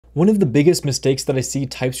One of the biggest mistakes that I see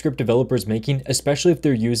TypeScript developers making, especially if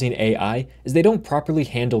they're using AI, is they don't properly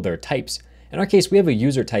handle their types. In our case, we have a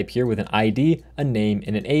user type here with an ID, a name,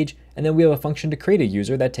 and an age, and then we have a function to create a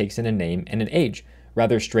user that takes in a name and an age.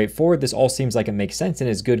 Rather straightforward, this all seems like it makes sense and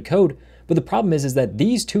is good code, but the problem is that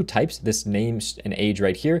these two types, this name and age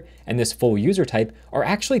right here, and this full user type, are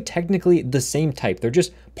actually technically the same type. They're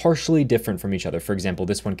just partially different from each other. For example,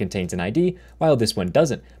 this one contains an ID, while this one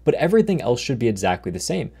doesn't, but everything else should be exactly the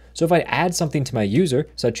same. So if I add something to my user,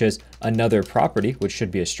 such as another property, which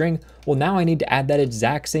should be a string, well, now I need to add that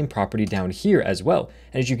exact same property down here as well.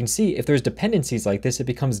 And as you can see, if there's dependencies like this, it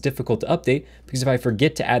becomes difficult to update, because if I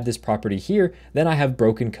forget to add this property here, then I have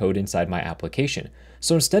broken code inside my application.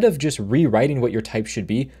 So instead of just rewriting what your type should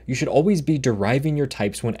be, you should always be deriving your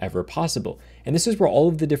types whenever possible. And this is where all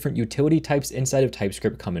of the different utility types inside of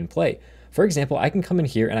TypeScript come in play. For example, I can come in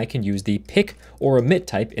here and I can use the pick or omit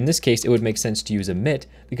type. In this case, it would make sense to use omit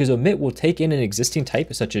because omit will take in an existing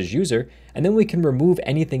type such as user, and then we can remove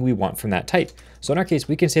anything we want from that type. So in our case,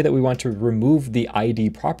 we can say that we want to remove the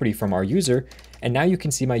ID property from our user. And now you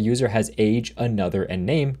can see my user has age, another, and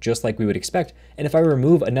name, just like we would expect. And if I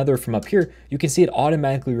remove another from up here, you can see it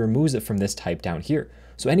automatically removes it from this type down here.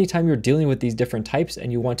 So anytime you're dealing with these different types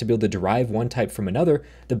and you want to be able to derive one type from another,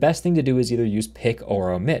 the best thing to do is either use pick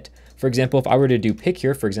or omit. For example, if I were to do pick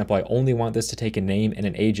here, for example, I only want this to take a name and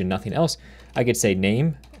an age and nothing else, I could say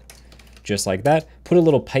name, just like that, put a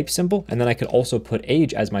little pipe symbol, and then I could also put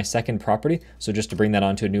age as my second property. So just to bring that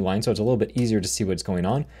onto a new line, so it's a little bit easier to see what's going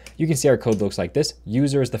on. You can see our code looks like this.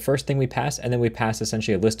 User is the first thing we pass, and then we pass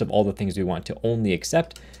essentially a list of all the things we want to only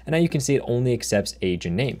accept. And now you can see it only accepts age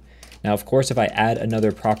and name. Now, of course, if I add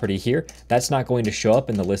another property here, that's not going to show up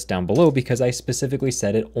in the list down below because I specifically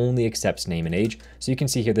said it only accepts name and age. So you can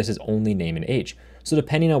see here, this is only name and age. So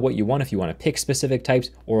depending on what you want, if you want to pick specific types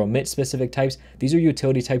or omit specific types, these are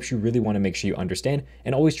utility types you really want to make sure you understand,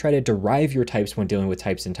 and always try to derive your types when dealing with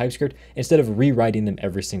types in TypeScript instead of rewriting them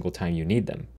every single time you need them.